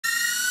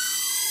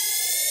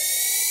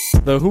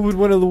The Who Would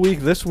Win of the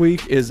Week this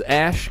week is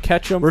Ash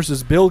Ketchum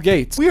versus Bill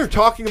Gates. We are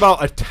talking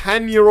about a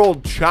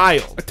 10-year-old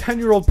child. A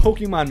 10-year-old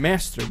Pokemon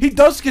master. He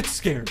does get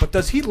scared, but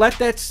does he let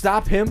that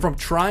stop him from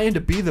trying to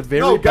be the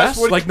very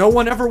best? Like no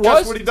one ever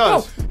was? Guess what he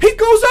does? No. He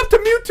goes up to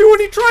Mewtwo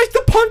and he tries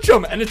to punch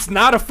him, and it's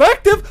not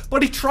effective,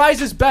 but he tries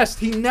his best.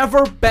 He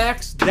never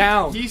backs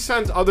down. He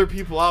sends other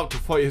people out to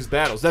fight his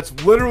battles. That's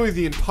literally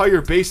the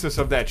entire basis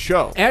of that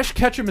show. Ash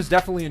Ketchum is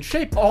definitely in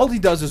shape. All he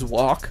does is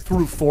walk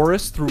through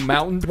forests, through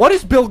mountains. What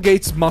is Bill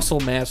Gates' muscle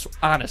mass,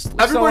 honestly?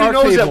 Everybody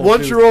knows that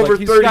once you're over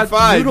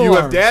 35, you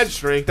have dad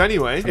strength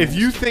anyway. If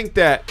you think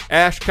that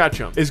Ash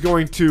Ketchum is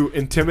going to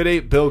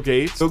intimidate Bill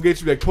Gates would be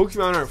like,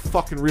 Pokemon aren't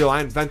fucking real.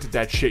 I invented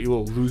that shit, you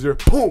little loser.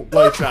 Boom,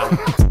 lights out.